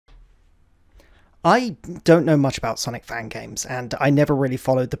I don't know much about Sonic fan games, and I never really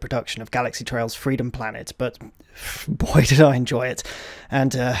followed the production of Galaxy Trail's Freedom Planet, but boy did I enjoy it,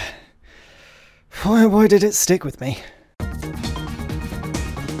 and boy did it stick with me.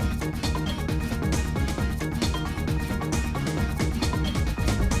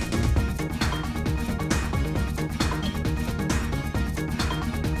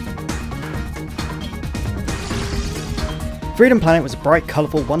 Freedom Planet was a bright,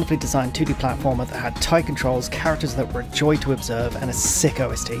 colourful, wonderfully designed 2D platformer that had tight controls, characters that were a joy to observe, and a sick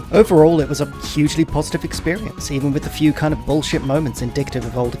OST. Overall, it was a hugely positive experience, even with the few kind of bullshit moments indicative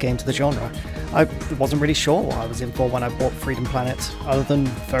of older games of the genre. I wasn't really sure what I was in for when I bought Freedom Planet, other than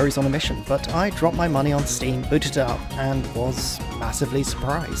furries on a mission, but I dropped my money on Steam, booted it up, and was massively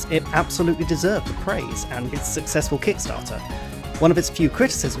surprised. It absolutely deserved the praise and its successful Kickstarter. One of its few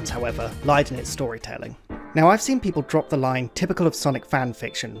criticisms, however, lied in its storytelling. Now, I've seen people drop the line typical of Sonic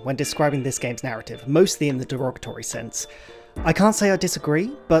fanfiction when describing this game's narrative, mostly in the derogatory sense. I can't say I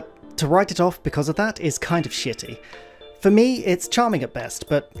disagree, but to write it off because of that is kind of shitty. For me, it's charming at best,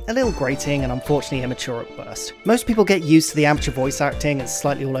 but a little grating and unfortunately immature at worst. Most people get used to the amateur voice acting and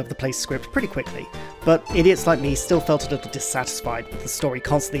slightly all over the place script pretty quickly, but idiots like me still felt a little dissatisfied with the story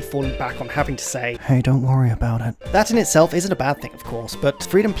constantly falling back on having to say, "Hey, don't worry about it." That in itself isn't a bad thing, of course, but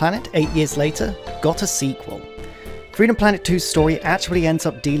Freedom Planet, 8 years later, got a sequel. Freedom Planet 2's story actually ends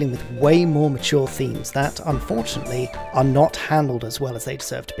up dealing with way more mature themes that, unfortunately, are not handled as well as they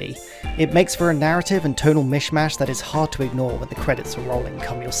deserve to be. It makes for a narrative and tonal mishmash that is hard to ignore when the credits are rolling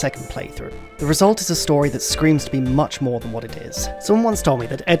come your second playthrough. The result is a story that screams to be much more than what it is. Someone once told me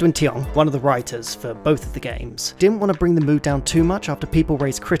that Edwin Tiong, one of the writers for both of the games, didn't want to bring the mood down too much after people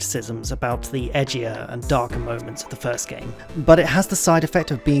raised criticisms about the edgier and darker moments of the first game. But it has the side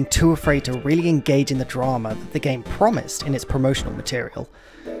effect of being too afraid to really engage in the drama that the game promised in its promotional material.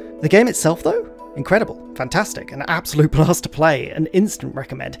 The game itself, though? Incredible, fantastic, an absolute blast to play, an instant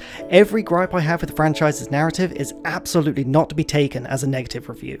recommend. Every gripe I have with the franchise's narrative is absolutely not to be taken as a negative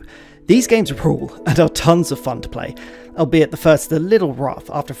review. These games rule and are tons of fun to play, albeit the first is a little rough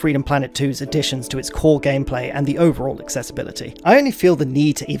after Freedom Planet 2's additions to its core gameplay and the overall accessibility. I only feel the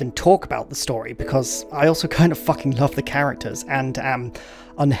need to even talk about the story because I also kind of fucking love the characters and am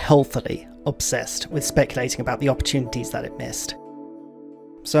unhealthily obsessed with speculating about the opportunities that it missed.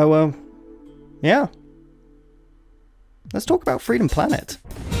 So, yeah. Let's talk about Freedom Planet.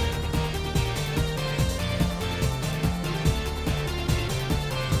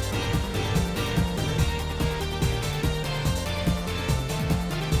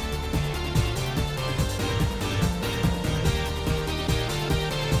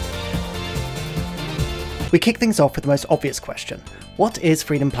 We kick things off with the most obvious question. What is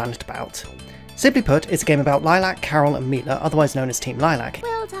Freedom Planet about? Simply put, it's a game about Lilac, Carol and Mila, otherwise known as Team Lilac,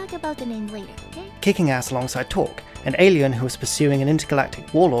 We'll talk about the name later, okay? kicking ass alongside Torque, an alien who was pursuing an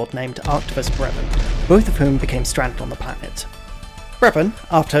intergalactic warlord named Arctivus Brevin, both of whom became stranded on the planet. Brevin,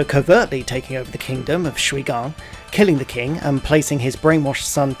 after covertly taking over the kingdom of Shuigang, killing the king and placing his brainwashed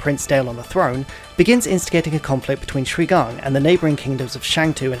son Prince Dale on the throne, begins instigating a conflict between Shuigang and the neighbouring kingdoms of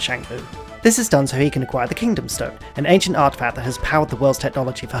Shangtu and Shangmu. This is done so he can acquire the Kingdom Stone, an ancient artifact that has powered the world's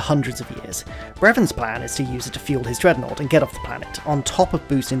technology for hundreds of years. Brevin's plan is to use it to fuel his dreadnought and get off the planet, on top of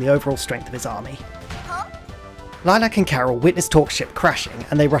boosting the overall strength of his army. Huh? Lilac and Carol witness Torque's ship crashing,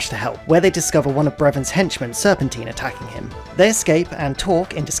 and they rush to help, where they discover one of Brevin's henchmen, Serpentine, attacking him. They escape, and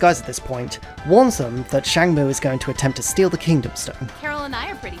Torque, in disguise at this point, warns them that Shangmu is going to attempt to steal the Kingdom Stone. Carol and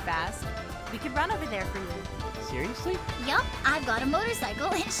I are pretty fast. We could run over there for you. Seriously? Yup, I've got a motorcycle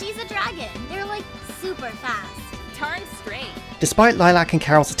and she's a dragon. They're like super fast. Darn straight. Despite Lilac and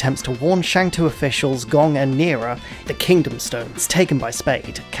Carol's attempts to warn Shangtu officials Gong and Nira, the Kingdom Stone is taken by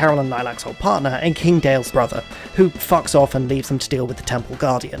Spade, Carol and Lilac's old partner, and King Dale's brother, who fucks off and leaves them to deal with the Temple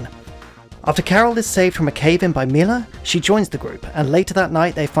Guardian. After Carol is saved from a cave-in by Mila, she joins the group, and later that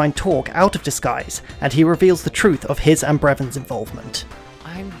night they find Torque out of disguise, and he reveals the truth of his and Brevin's involvement.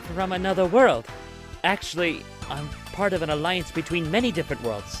 I'm from another world. Actually, I'm part of an alliance between many different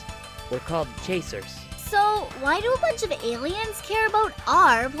worlds. We're called Chasers. So, why do a bunch of aliens care about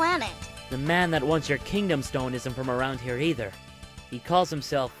our planet? The man that wants your Kingdom Stone isn't from around here either. He calls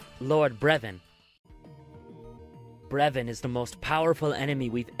himself Lord Brevin. Brevin is the most powerful enemy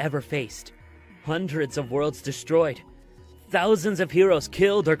we've ever faced. Hundreds of worlds destroyed. Thousands of heroes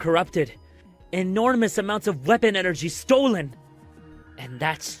killed or corrupted. Enormous amounts of weapon energy stolen. And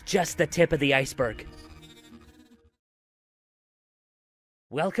that's just the tip of the iceberg.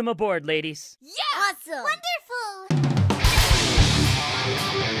 Welcome aboard, ladies. Yeah! Awesome! Wonderful!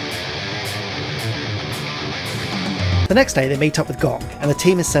 The next day they meet up with Gong, and the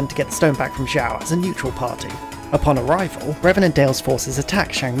team is sent to get the stone back from Zhao as a neutral party. Upon arrival, Brevin and Dale's forces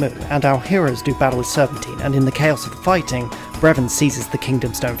attack Shangmu, and our heroes do battle with Serpentine, and in the chaos of the fighting, Brevin seizes the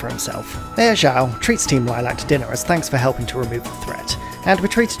Kingdom Stone for himself. There Zhao treats Team Lilac to dinner as thanks for helping to remove the threat, and we're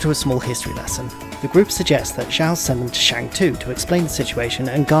treated to a small history lesson. The group suggests that Zhao send them to Shang-Tu to explain the situation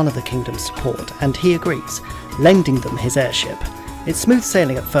and garner the Kingdom's support, and he agrees, lending them his airship. It's smooth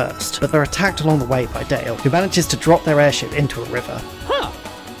sailing at first, but they're attacked along the way by Dale, who manages to drop their airship into a river. Huh.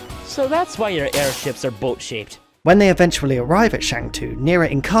 So that's why your airships are boat-shaped. When they eventually arrive at Shang-Tu,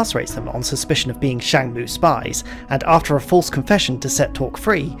 Nira incarcerates them on suspicion of being Shangmu spies, and after a false confession to set Talk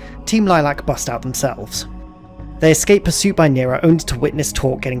free, Team Lilac bust out themselves. They escape pursuit by Nira only to witness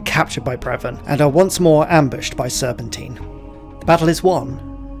Talk getting captured by Brevin, and are once more ambushed by Serpentine. The battle is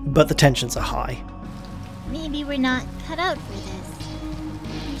won, but the tensions are high. Maybe we're not cut out for this.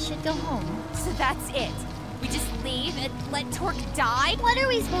 We should go home. So that's it. We just leave and let Torque die? What are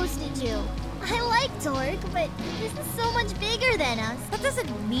we supposed to do? I like Torque, but this is so much bigger than us. That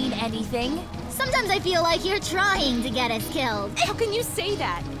doesn't mean anything. Sometimes I feel like you're trying to get us killed. How can you say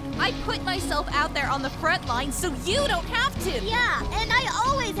that? I put myself out there on the front line so you don't have to. Yeah, and I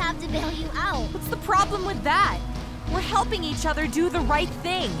always have to bail you out. What's the problem with that? We're helping each other do the right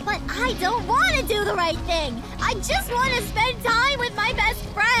thing. But I don't want to do the right thing. I just want to spend time with my best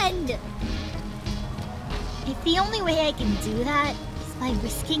friend. If the only way I can do that is by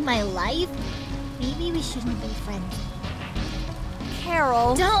risking my life, maybe we shouldn't be friends.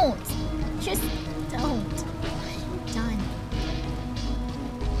 Carol. Don't. Just don't. I'm done.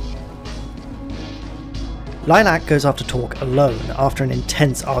 Lilac goes after Talk alone after an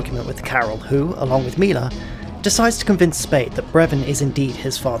intense argument with Carol, who, along with Mila, decides to convince Spade that Brevin is indeed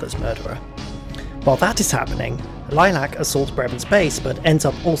his father's murderer. While that is happening, Lilac assaults Brevin's base but ends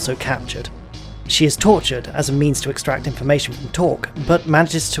up also captured. She is tortured as a means to extract information from Talk, but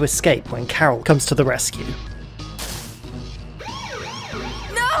manages to escape when Carol comes to the rescue.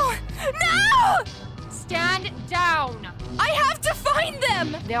 No! No! Stand down! I have to find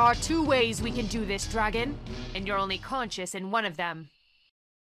them! There are 2 ways we can do this, Dragon, and you're only conscious in one of them.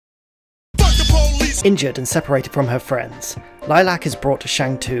 Injured and separated from her friends, Lilac is brought to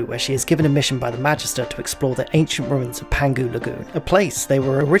Shang-Tu, where she is given a mission by the Magister to explore the ancient ruins of Pangu Lagoon, a place they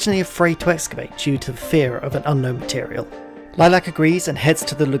were originally afraid to excavate due to the fear of an unknown material. Lilac agrees and heads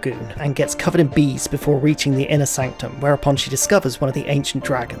to the lagoon, and gets covered in bees before reaching the inner sanctum, whereupon she discovers one of the ancient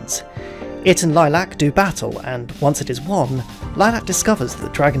dragons. It and Lilac do battle, and once it is won, Lilac discovers that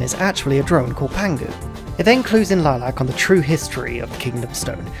the dragon is actually a drone called Pangu. It then clues in Lilac on the true history of the Kingdom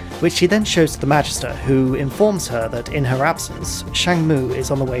Stone, which she then shows to the Magister, who informs her that in her absence, Shangmu is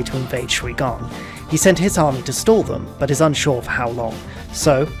on the way to invade Shuigang. He sent his army to stall them, but is unsure for how long.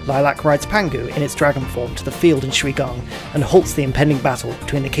 So, Lilac rides Pangu in its dragon form to the field in Shuigang, and halts the impending battle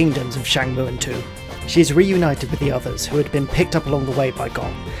between the kingdoms of Shangmu and Tu. She is reunited with the others, who had been picked up along the way by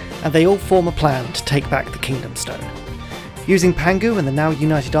Gong, and they all form a plan to take back the Kingdom Stone. Using Pangu and the now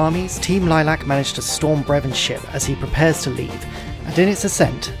united armies, Team Lilac managed to storm Brevin's ship as he prepares to leave, and in its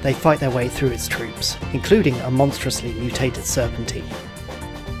ascent, they fight their way through its troops, including a monstrously mutated Serpentine.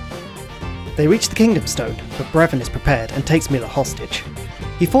 They reach the Kingdom Stone, but Brevin is prepared and takes Mila hostage.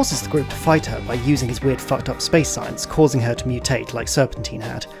 He forces the group to fight her by using his weird fucked up space science, causing her to mutate like Serpentine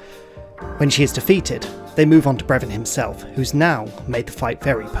had. When she is defeated, they move on to Brevin himself, who's now made the fight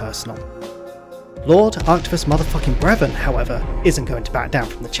very personal. Lord Arctivus motherfucking Brevin, however, isn't going to back down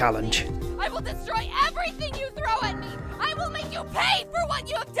from the challenge. I will destroy everything you throw at me! I will make you pay for what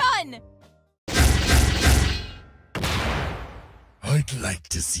you have done! I'd like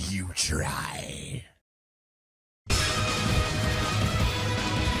to see you try.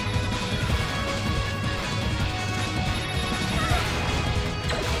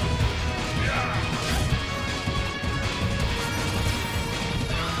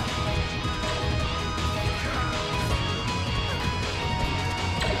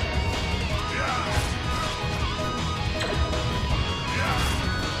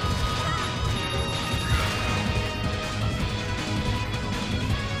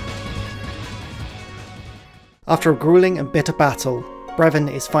 After a grueling and bitter battle, Brevin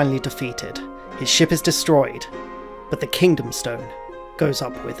is finally defeated. His ship is destroyed, but the Kingdom Stone goes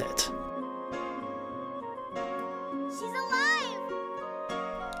up with it. She's alive!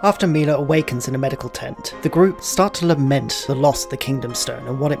 After Mila awakens in a medical tent, the group start to lament the loss of the Kingdom Stone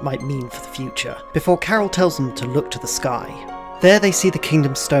and what it might mean for the future, before Carol tells them to look to the sky. There they see the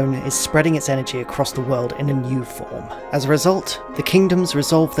Kingdom Stone is spreading its energy across the world in a new form. As a result, the kingdoms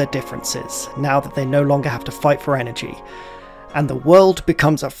resolve their differences, now that they no longer have to fight for energy, and the world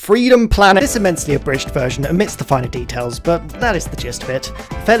becomes a freedom planet. This immensely abridged version omits the finer details, but that is the gist of it.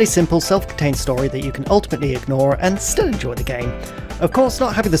 A fairly simple, self-contained story that you can ultimately ignore and still enjoy the game. Of course,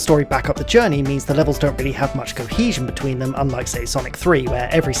 not having the story back up the journey means the levels don't really have much cohesion between them, unlike say Sonic 3, where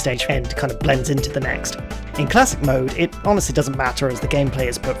every stage end kind of blends into the next. In classic mode, it honestly doesn't matter as the gameplay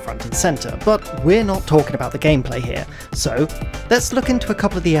is put front and centre, but we're not talking about the gameplay here, so let's look into a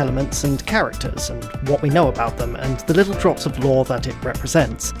couple of the elements and characters, and what we know about them, and the little drops of lore that it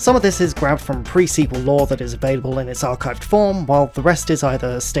represents. Some of this is grabbed from pre-sequel lore that is available in its archived form, while the rest is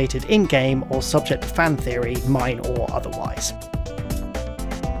either stated in-game or subject to fan theory, mine or otherwise.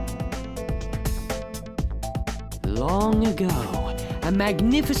 Long ago, a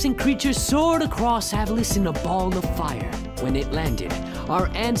magnificent creature soared across Avlis in a ball of fire. When it landed, our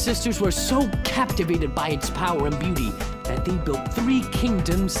ancestors were so captivated by its power and beauty that they built 3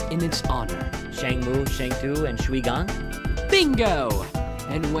 kingdoms in its honor. Shangmu, Shangtu, and Shuigang? Bingo!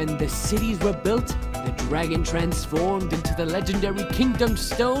 And when the cities were built, the dragon transformed into the legendary Kingdom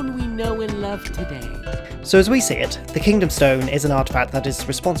Stone we know and love today. So as we see it, the Kingdom Stone is an artifact that is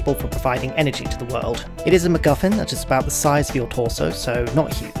responsible for providing energy to the world. It is a MacGuffin that is about the size of your torso, so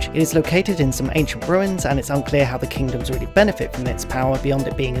not huge. It is located in some ancient ruins, and it's unclear how the kingdoms really benefit from its power beyond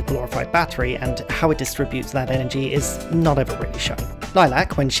it being a glorified battery, and how it distributes that energy is not ever really shown.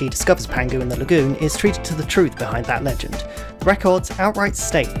 Lilac, when she discovers Pangu in the lagoon, is treated to the truth behind that legend. The records outright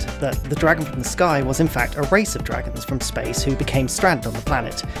state that the dragon from the sky was in fact a race of dragons from space who became stranded on the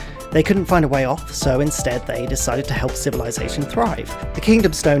planet. They couldn't find a way off, so instead they decided to help civilization thrive. The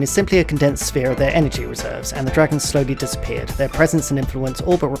Kingdom Stone is simply a condensed sphere of their energy reserves, and the dragons slowly disappeared, their presence and influence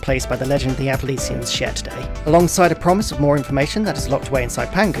all but replaced by the legend the Avalisians share today. Alongside a promise of more information that is locked away inside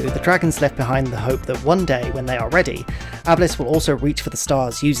Pangu, the dragons left behind the hope that one day, when they are ready, Avalis will also reach for the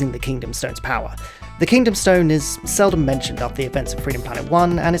stars using the Kingdom Stone's power. The Kingdom Stone is seldom mentioned after the events of Freedom Planet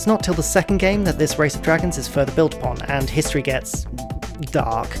 1, and it's not till the second game that this race of dragons is further built upon, and history gets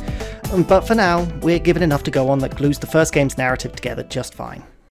dark. But for now, we're given enough to go on that glues the first game's narrative together just fine.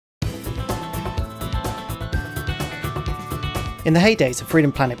 In the heydays of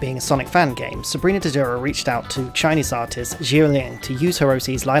Freedom Planet being a Sonic fan game, Sabrina Dodura reached out to Chinese artist Xiao Ling to use her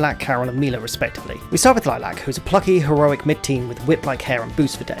OCs Lilac, Carol and Mila respectively. We start with Lilac, who's a plucky, heroic mid-teen with whip-like hair and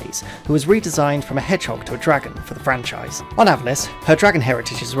boost for days, who was redesigned from a hedgehog to a dragon for the franchise. On Avalis, her dragon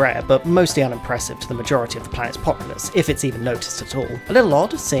heritage is rare, but mostly unimpressive to the majority of the planet's populace, if it's even noticed at all. A little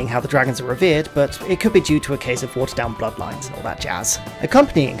odd, seeing how the dragons are revered, but it could be due to a case of watered-down bloodlines and all that jazz.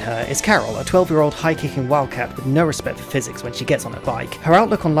 Accompanying her is Carol, a 12-year-old high-kicking wildcat with no respect for physics when she gets on her bike. Her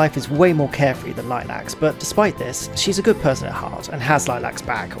outlook on life is way more carefree than Lilac's, but despite this, she's a good person at heart and has Lilac's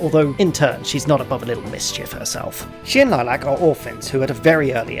back, although in turn she's not above a little mischief herself. She and Lilac are orphans who at a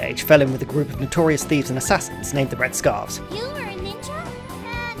very early age fell in with a group of notorious thieves and assassins named the Red Scarves. You were a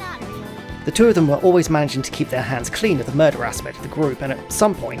ninja? Not really. The two of them were always managing to keep their hands clean of the murder aspect of the group, and at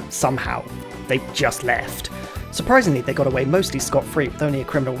some point, somehow, they just left. Surprisingly, they got away mostly scot-free with only a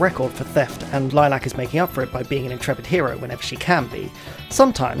criminal record for theft, and Lilac is making up for it by being an intrepid hero whenever she can be.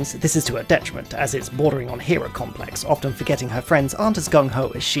 Sometimes this is to her detriment, as it's bordering on hero complex, often forgetting her friends aren't as gung-ho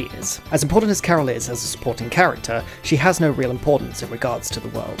as she is. As important as Carol is as a supporting character, she has no real importance in regards to the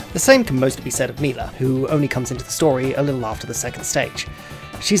world. The same can mostly be said of Mila, who only comes into the story a little after the second stage.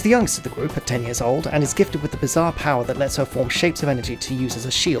 She's the youngest of the group at 10 years old, and is gifted with the bizarre power that lets her form shapes of energy to use as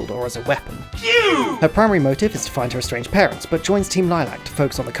a shield or as a weapon. Her primary motive is to find her estranged parents, but joins Team Lilac to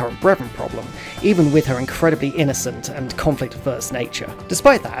focus on the current Brevin problem, even with her incredibly innocent and conflict-averse nature.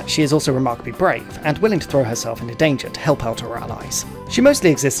 Despite that, she is also remarkably brave, and willing to throw herself into danger to help out her allies. She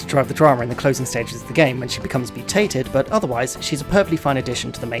mostly exists to drive the drama in the closing stages of the game when she becomes mutated, but otherwise she's a perfectly fine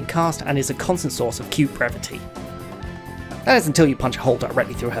addition to the main cast and is a constant source of cute brevity. That is until you punch a hole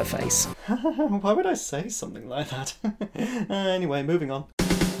directly through her face. Why would I say something like that? Anyway, moving on.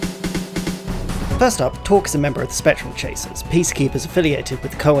 First up, Torque is a member of the Spectrum Chasers, peacekeepers affiliated with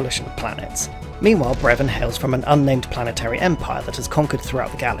the Coalition of Planets. Meanwhile, Brevin hails from an unnamed planetary empire that has conquered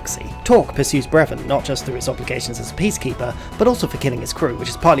throughout the galaxy. Torque pursues Brevin not just through his obligations as a peacekeeper, but also for killing his crew, which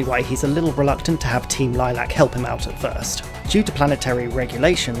is partly why he's a little reluctant to have Team Lilac help him out at first. Due to planetary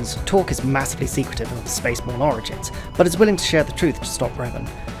regulations, Torque is massively secretive of his spaceborne origins, but is willing to share the truth to stop Brevin.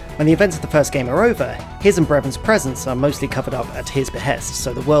 When the events of the first game are over, his and Brevin's presence are mostly covered up at his behest,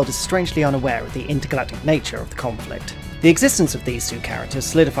 so the world is strangely unaware of the intergalactic nature of the conflict. The existence of these two characters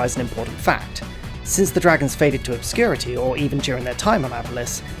solidifies an important fact. Since the dragons faded to obscurity, or even during their time on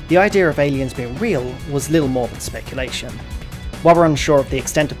Avalis, the idea of aliens being real was little more than speculation. While we're unsure of the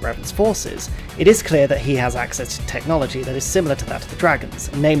extent of Brevin's forces, it is clear that he has access to technology that is similar to that of the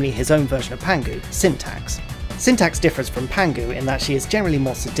dragons, namely his own version of Pangu, Syntax. Syntax differs from Pangu in that she is generally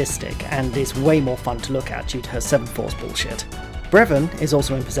more sadistic and is way more fun to look at due to her 7-Force bullshit. Brevin is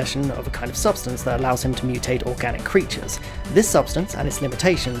also in possession of a kind of substance that allows him to mutate organic creatures. This substance and its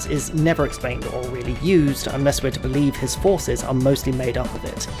limitations is never explained or really used unless we're to believe his forces are mostly made up of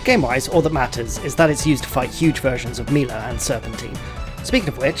it. Game-wise, all that matters is that it's used to fight huge versions of Mila and Serpentine. Speaking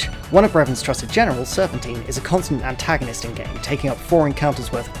of which, one of Brevin's trusted generals, Serpentine, is a constant antagonist in game, taking up 4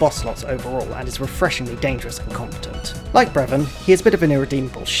 encounters worth of boss slots overall and is refreshingly dangerous and competent. Like Brevin, he is a bit of an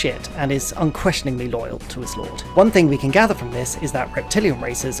irredeemable shit and is unquestioningly loyal to his lord. One thing we can gather from this is that reptilian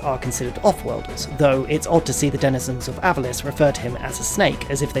races are considered off-worlders, though it's odd to see the denizens of Avalis refer to him as a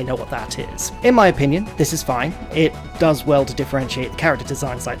snake as if they know what that is. In my opinion, this is fine. It does well to differentiate the character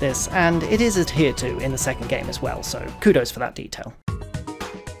designs like this, and it is adhered to in the second game as well, so kudos for that detail.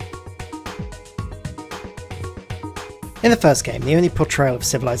 In the first game, the only portrayal of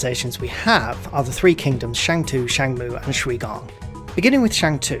civilizations we have are the 3 kingdoms Shang-Tu, Shang-Mu and Shui-Gong. Beginning with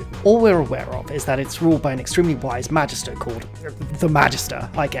Shang-Tu, all we're aware of is that it's ruled by an extremely wise Magister called the Magister,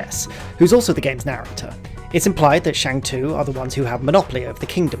 I guess, who's also the game's narrator. It's implied that Shang-Tu are the ones who have monopoly over the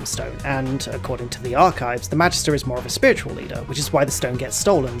Kingdom Stone, and according to the archives, the Magister is more of a spiritual leader, which is why the stone gets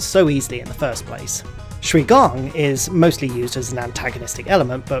stolen so easily in the first place. Shui-Gong is mostly used as an antagonistic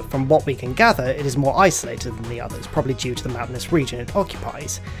element, but from what we can gather, it is more isolated than the others, probably due to the mountainous region it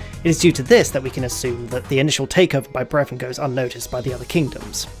occupies. It is due to this that we can assume that the initial takeover by Brevin goes unnoticed by the other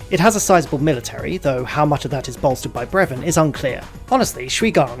kingdoms. It has a sizable military, though how much of that is bolstered by Brevin is unclear. Honestly,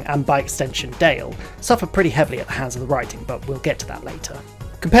 Shui-Gong, and by extension Dale, suffer pretty heavily at the hands of the writing, but we'll get to that later.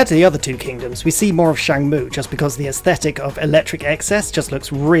 Compared to the other 2 kingdoms, we see more of Shang-Mu just because the aesthetic of electric excess just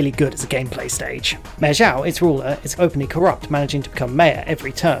looks really good as a gameplay stage. Me Zhao, its ruler, is openly corrupt, managing to become mayor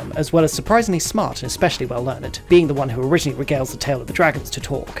every term, as well as surprisingly smart and especially well learned, being the one who originally regales the tale of the dragons to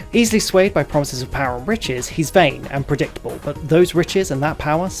talk. Easily swayed by promises of power and riches, he's vain and predictable, but those riches and that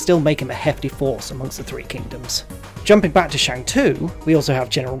power still make him a hefty force amongst the 3 kingdoms. Jumping back to Shang-Tu, we also have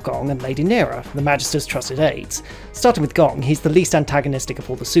General Gong and Lady Nira, the Magister's trusted aides. Starting with Gong, he's the least antagonistic of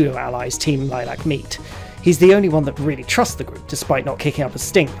all the pseudo-allies Team Lilac meet. He's the only one that really trusts the group, despite not kicking up a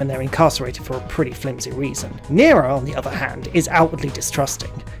stink when they're incarcerated for a pretty flimsy reason. Nira, on the other hand, is outwardly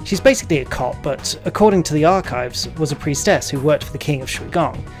distrusting. She's basically a cop, but according to the archives, was a priestess who worked for the king of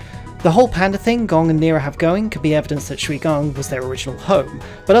Shui-Gong. The whole panda thing Gong and Nira have going could be evidence that Shui-Gong was their original home,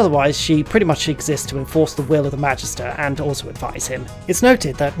 but otherwise she pretty much exists to enforce the will of the Magister and also advise him. It's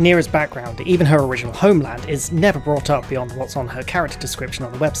noted that Nira's background, even her original homeland, is never brought up beyond what's on her character description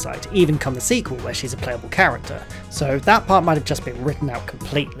on the website, even come the sequel where she's a playable character, so that part might have just been written out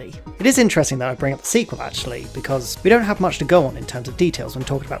completely. It is interesting that I bring up the sequel actually, because we don't have much to go on in terms of details when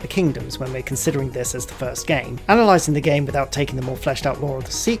talking about the kingdoms when we're considering this as the first game. Analysing the game without taking the more fleshed out lore of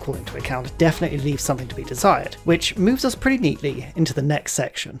the sequel into account definitely leaves something to be desired, which moves us pretty neatly into the next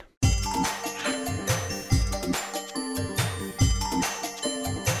section.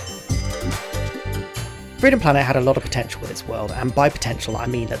 Freedom Planet had a lot of potential with its world, and by potential I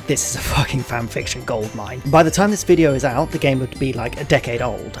mean that this is a fucking fanfiction goldmine. By the time this video is out, the game would be like a decade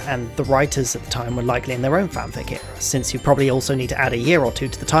old, and the writers at the time were likely in their own fanfic era, since you probably also need to add a year or 2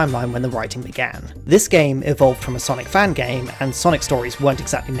 to the timeline when the writing began. This game evolved from a Sonic fan game, and Sonic stories weren't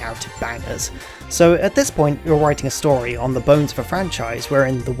exactly narrative bangers. So at this point you're writing a story on the bones of a franchise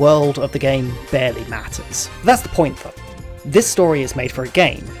wherein the world of the game barely matters. But that's the point though. This story is made for a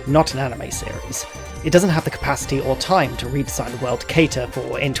game, not an anime series. It doesn't have the capacity or time to redesign the world to cater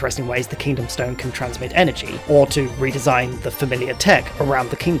for interesting ways the Kingdom Stone can transmit energy, or to redesign the familiar tech around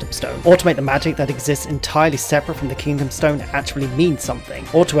the Kingdom Stone, or to make the magic that exists entirely separate from the Kingdom Stone actually mean something,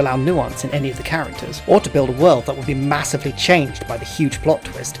 or to allow nuance in any of the characters, or to build a world that would be massively changed by the huge plot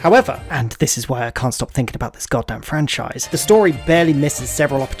twist. However, and this is why I can't stop thinking about this goddamn franchise, the story barely misses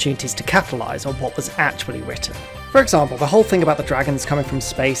several opportunities to capitalise on what was actually written. For example, the whole thing about the dragons coming from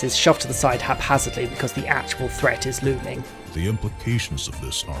space is shoved to the side haphazardly because the actual threat is looming. The implications of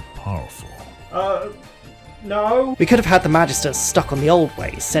this are powerful. No. We could have had the Magister stuck on the old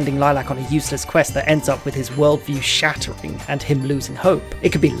ways, sending Lilac on a useless quest that ends up with his worldview shattering and him losing hope.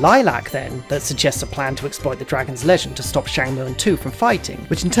 It could be Lilac then that suggests a plan to exploit the dragon's legend to stop Shang-Mu and Tu from fighting,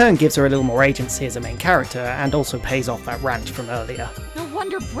 which in turn gives her a little more agency as a main character and also pays off that rant from earlier. No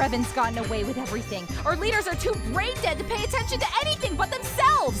wonder Brevin's gotten away with everything. Our leaders are too brain dead to pay attention to anything but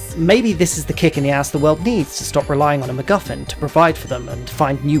themselves! Maybe this is the kick in the ass the world needs to stop relying on a MacGuffin to provide for them and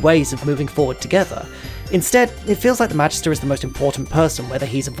find new ways of moving forward together. Instead, it feels like the Magister is the most important person, whether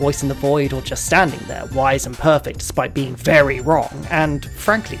he's a voice in the void or just standing there, wise and perfect despite being very wrong, and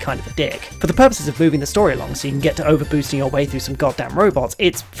frankly kind of a dick. For the purposes of moving the story along so you can get to overboosting your way through some goddamn robots,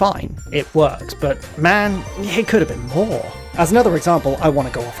 it's fine, it works, but man, it could have been more. As another example, I want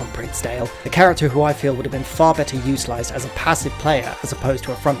to go off on Prince Dale, a character who I feel would have been far better utilised as a passive player as opposed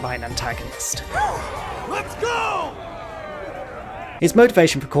to a frontline antagonist. Let's go! His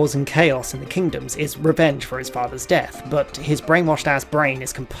motivation for causing chaos in the kingdoms is revenge for his father's death, but his brainwashed ass brain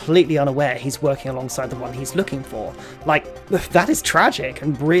is completely unaware he's working alongside the one he's looking for. Like, that is tragic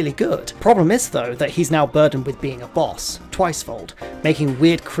and really good. Problem is though that he's now burdened with being a boss, twicefold, making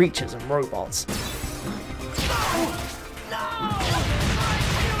weird creatures and robots.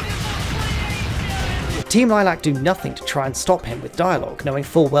 Team Lilac do nothing to try and stop him with dialogue, knowing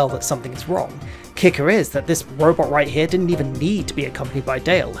full well that something is wrong. Kicker is that this robot right here didn't even need to be accompanied by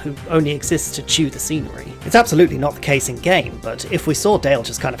Dale, who only exists to chew the scenery. It's absolutely not the case in game, but if we saw Dale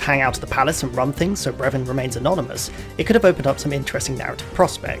just kind of hang out at the palace and run things so Brevin remains anonymous, it could have opened up some interesting narrative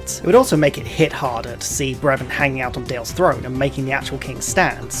prospects. It would also make it hit harder to see Brevin hanging out on Dale's throne and making the actual king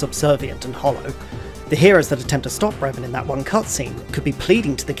stand subservient and hollow. The heroes that attempt to stop Brevin in that one cutscene could be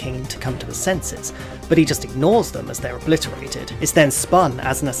pleading to the king to come to his senses, but he just ignores them as they're obliterated. It's then spun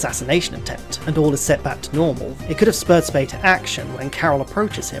as an assassination attempt, and all is set back to normal. It could have spurred Spade to action when Carol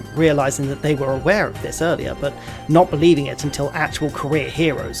approaches him, realising that they were aware of this earlier, but not believing it until actual career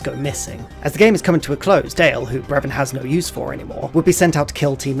heroes go missing. As the game is coming to a close, Dale, who Brevin has no use for anymore, would be sent out to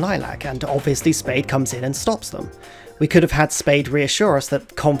kill Team Lilac, and obviously Spade comes in and stops them. We could have had Spade reassure us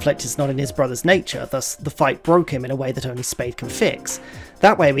that conflict is not in his brother's nature, thus the fight broke him in a way that only Spade can fix.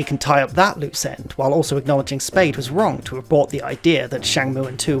 That way we can tie up that loose end, while also acknowledging Spade was wrong to have brought the idea that Shangmu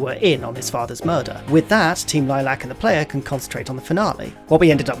and Tu were in on his father's murder. With that, Team Lilac and the player can concentrate on the finale. What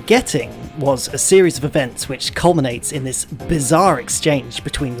we ended up getting was a series of events which culminates in this bizarre exchange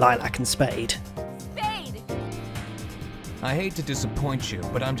between Lilac and Spade. Spade! I hate to disappoint you,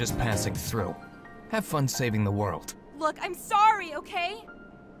 but I'm just passing through. Have fun saving the world. Look, I'm sorry, okay?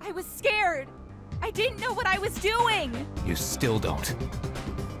 I was scared. I didn't know what I was doing. You still don't.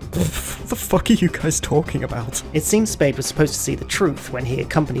 What the fuck are you guys talking about? It seems Spade was supposed to see the truth when he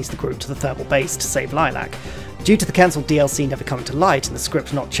accompanies the group to the thermal base to save Lilac. Due to the cancelled DLC never coming to light and the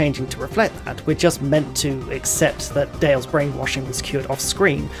script not changing to reflect that, we're just meant to accept that Dale's brainwashing was cured off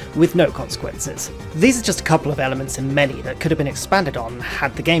screen with no consequences. These are just a couple of elements in many that could have been expanded on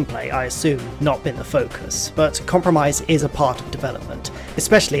had the gameplay, I assume, not been the focus, but compromise is a part of development,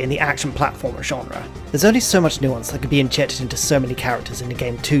 especially in the action platformer genre. There's only so much nuance that could be injected into so many characters in a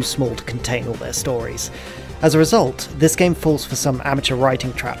game too small to contain all their stories. As a result, this game falls for some amateur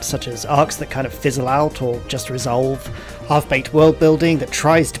writing traps such as arcs that kind of fizzle out or just resolve, half-baked world building that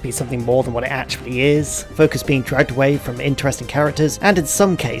tries to be something more than what it actually is, focus being dragged away from interesting characters, and in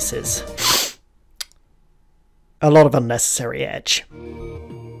some cases, a lot of unnecessary edge.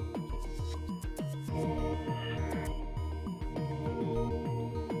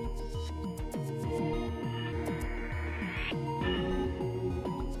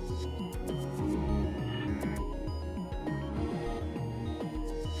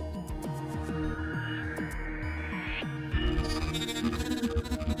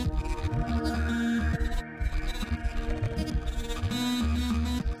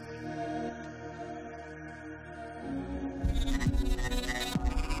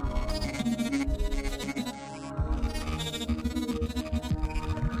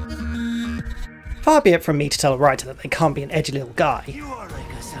 Far be it from me to tell a writer that they can't be an edgy little guy. You are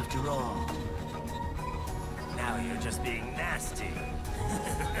like us after all. Now you're just being nasty.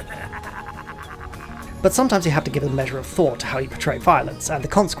 But sometimes you have to give a measure of thought to how you portray violence, and the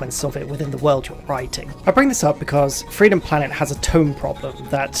consequences of it within the world you're writing. I bring this up because Freedom Planet has a tone problem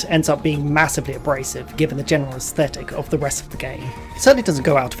that ends up being massively abrasive given the general aesthetic of the rest of the game. It certainly doesn't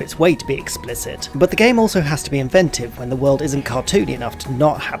go out of its way to be explicit, but the game also has to be inventive when the world isn't cartoony enough to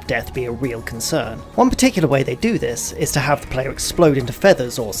not have death be a real concern. One particular way they do this is to have the player explode into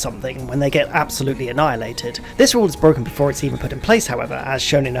feathers or something when they get absolutely annihilated. This rule is broken before it's even put in place, however, as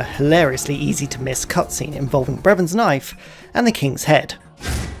shown in a hilariously easy to miss cutscene involving Brevin's knife and the king's head.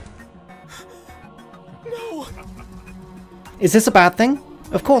 No. Is this a bad thing?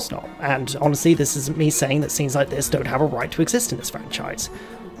 Of course not, and honestly this isn't me saying that scenes like this don't have a right to exist in this franchise.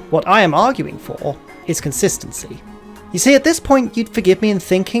 What I am arguing for is consistency. You see, at this point you'd forgive me in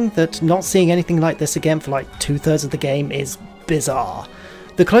thinking that not seeing anything like this again for like 2/3 of the game is bizarre.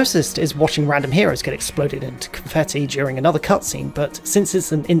 The closest is watching random heroes get exploded into confetti during another cutscene, but since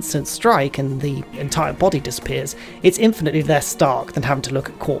it's an instant strike and the entire body disappears, it's infinitely less stark than having to look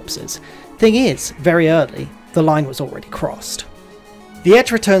at corpses. Thing is, very early, the line was already crossed. The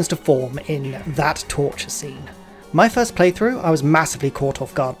edge returns to form in that torture scene. My first playthrough, I was massively caught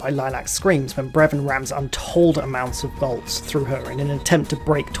off guard by Lilac's screams when Brevin rams untold amounts of bolts through her in an attempt to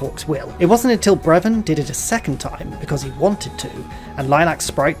break Torque's will. It wasn't until Brevin did it a second time, because he wanted to, and Lilac's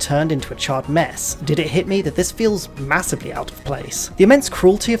sprite turned into a charred mess, did it hit me that this feels massively out of place. The immense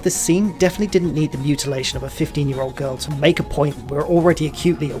cruelty of this scene definitely didn't need the mutilation of a 15-year-old girl to make a point we're already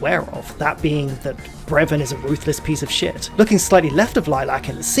acutely aware of, that being that Brevin is a ruthless piece of shit. Looking slightly left of Lilac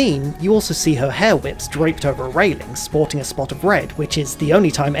in the scene, you also see her hair whips draped over a railing, sporting a spot of red, which is the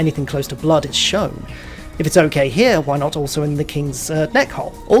only time anything close to blood is shown. If it's okay here, why not also in the king's neck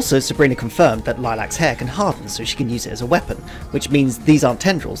hole? Also, Sabrina confirmed that Lilac's hair can harden so she can use it as a weapon, which means these aren't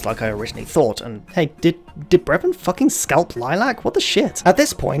tendrils like I originally thought, and hey, did Brevin fucking scalp Lilac? What the shit? At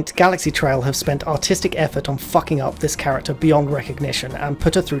this point, Galaxy Trail have spent artistic effort on fucking up this character beyond recognition and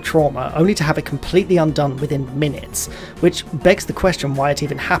put her through trauma, only to have it completely undone within minutes, which begs the question why it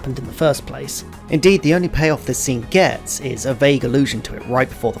even happened in the first place. Indeed, the only payoff this scene gets is a vague allusion to it right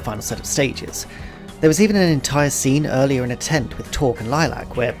before the final set of stages. There was even an entire scene earlier in a tent with Torque and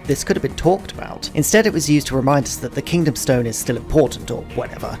Lilac where this could have been talked about. Instead it was used to remind us that the Kingdom Stone is still important or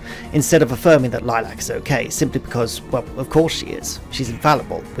whatever, instead of affirming that Lilac is okay, simply because, well, of course she is. She's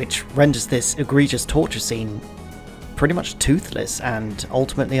infallible, which renders this egregious torture scene pretty much toothless and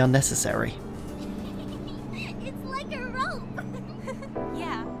ultimately unnecessary. It's like a rope.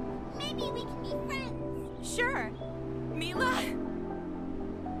 Yeah, Maybe we can be friends. sure. Mila?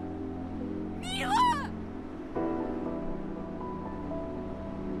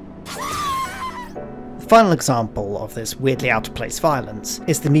 The final example of this weirdly out of place violence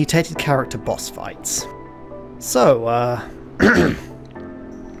is the mutated character boss fights. So,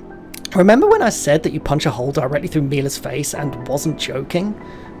 remember when I said that you punch a hole directly through Mila's face and wasn't joking?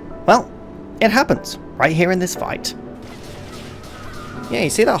 Well, it happens, right here in this fight. Yeah, you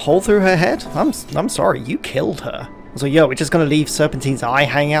see that hole through her head? I'm sorry, you killed her. So yo, we're just gonna leave Serpentine's eye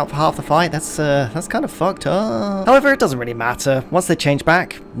hanging out for half the fight? That's kind of fucked up. However, it doesn't really matter. Once they change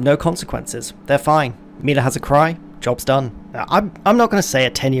back, no consequences. They're fine. Mila has a cry, job's done. Now, I'm not going to say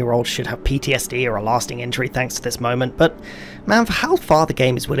a 10-year-old should have PTSD or a lasting injury thanks to this moment, but man, for how far the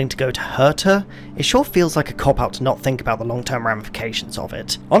game is willing to go to hurt her, it sure feels like a cop-out to not think about the long-term ramifications of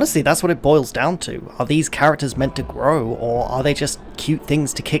it. Honestly, that's what it boils down to. Are these characters meant to grow, or are they just cute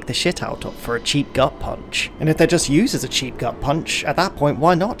things to kick the shit out of for a cheap gut punch? And if they're just used as a cheap gut punch, at that point,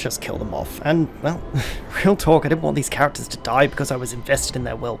 why not just kill them off? And, well, real talk, I didn't want these characters to die because I was invested in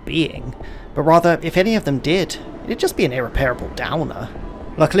their well-being, but rather, if any of them did, it'd just be an irreparable downer.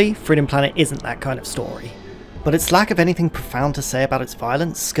 Luckily, Freedom Planet isn't that kind of story, but its lack of anything profound to say about its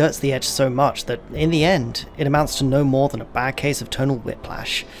violence skirts the edge so much that, in the end, it amounts to no more than a bad case of tonal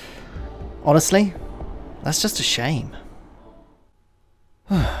whiplash. Honestly, that's just a shame.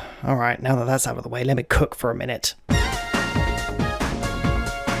 Alright, now that that's out of the way, let me cook for a minute.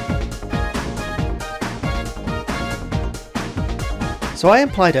 So I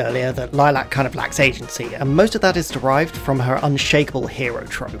implied earlier that Lilac kind of lacks agency, and most of that is derived from her unshakable hero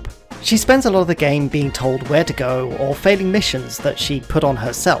trope. She spends a lot of the game being told where to go or failing missions that she put on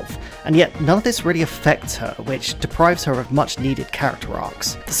herself, and yet none of this really affects her, which deprives her of much needed character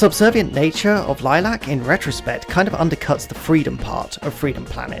arcs. The subservient nature of Lilac in retrospect kind of undercuts the freedom part of Freedom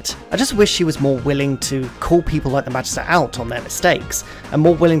Planet. I just wish she was more willing to call people like the Magister out on their mistakes, and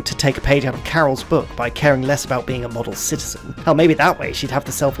more willing to take a page out of Carol's book by caring less about being a model citizen. Hell, maybe that way she'd have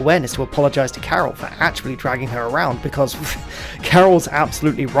the self-awareness to apologise to Carol for actually dragging her around, because Carol's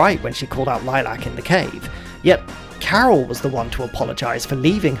absolutely right when she called out Lilac in the cave. Yet Carol was the one to apologise for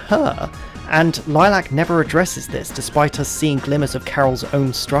leaving her, and Lilac never addresses this despite us seeing glimmers of Carol's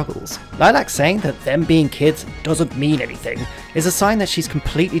own struggles. Lilac saying that them being kids doesn't mean anything is a sign that she's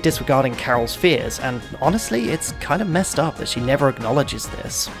completely disregarding Carol's fears, and honestly, it's kind of messed up that she never acknowledges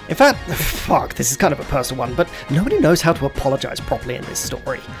this. In fact, fuck, this is kind of a personal one, but nobody knows how to apologise properly in this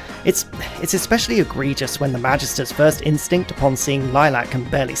story. It's especially egregious when the Magister's first instinct upon seeing Lilac can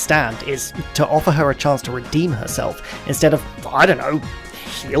barely stand is to offer her a chance to redeem herself, instead of, I don't know,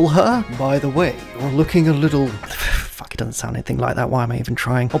 heal her? By the way, you're looking a little... Fuck, it doesn't sound anything like that, why am I even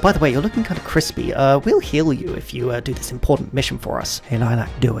trying? Oh, by the way, you're looking kind of crispy. We'll heal you if you do this important mission for us. Hey Lilac,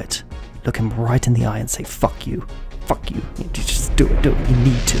 do it. Look him right in the eye and say, fuck you. Fuck you. You just do it, you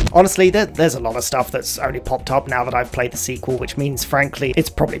need to. Honestly, there's a lot of stuff that's only popped up now that I've played the sequel, which means, frankly, it's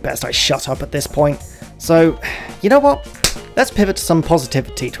probably best I shut up at this point. So, you know what? Let's pivot to some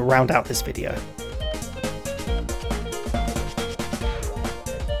positivity to round out this video.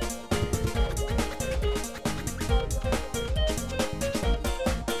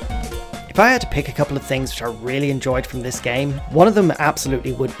 If I had to pick a couple of things which I really enjoyed from this game, one of them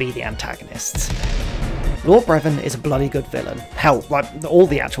absolutely would be the antagonists. Lord Brevin is a bloody good villain. Hell, like, all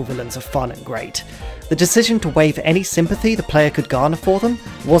the actual villains are fun and great. The decision to waive any sympathy the player could garner for them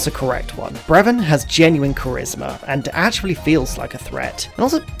was a correct one. Brevin has genuine charisma and actually feels like a threat. And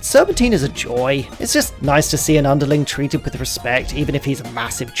also, Serpentine is a joy. It's just nice to see an underling treated with respect, even if he's a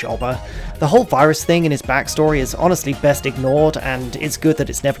massive jobber. The whole virus thing in his backstory is honestly best ignored, and it's good that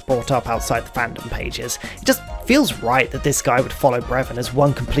it's never brought up outside the fandom pages. It just feels right that this guy would follow Brevin as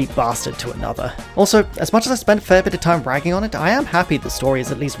one complete bastard to another. Also, as much as I spent a fair bit of time ragging on it, I am happy the story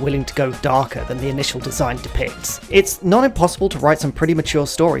is at least willing to go darker than the initial design depicts. It's not impossible to write some pretty mature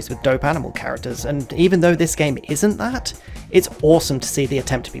stories with dope animal characters, and even though this game isn't that, it's awesome to see the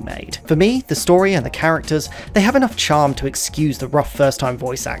attempt to be made. For me, the story and the characters, they have enough charm to excuse the rough first-time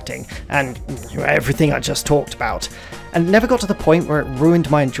voice acting, and everything I just talked about, and it never got to the point where it ruined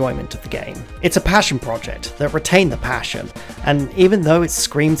my enjoyment of the game. It's a passion project that retained the passion, and even though it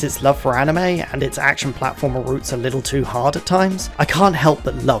screams its love for anime and its action platformer roots a little too hard at times, I can't help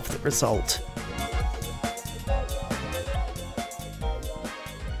but love the result.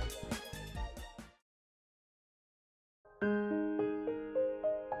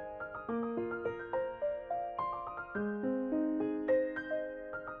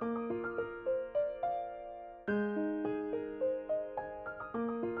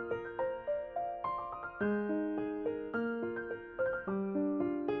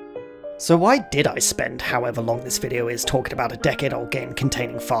 So why did I spend however long this video is talking about a decade-old game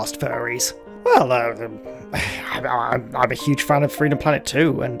containing fast furries? Well, I'm a huge fan of Freedom Planet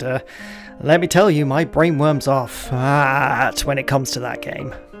 2, and let me tell you, my brain worms off when it comes to that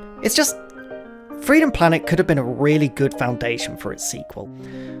game. It's just, Freedom Planet could have been a really good foundation for its sequel.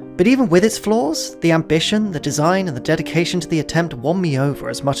 But even with its flaws, the ambition, the design, and the dedication to the attempt won me over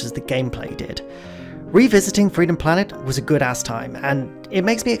as much as the gameplay did. Revisiting Freedom Planet was a good-ass time, and it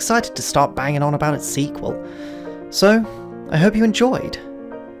makes me excited to start banging on about its sequel. So, I hope you enjoyed,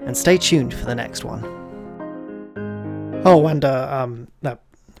 and stay tuned for the next one. Oh, and,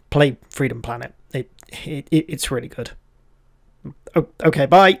 play Freedom Planet. It's really good. Oh, okay,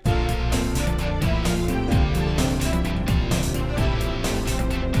 bye!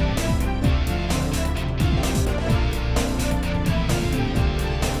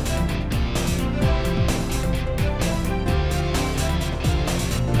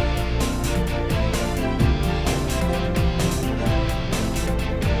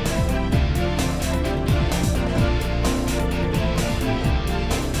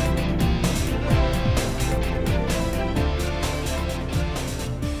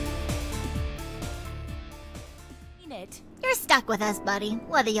 You're stuck with us, buddy,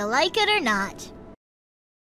 whether you like it or not.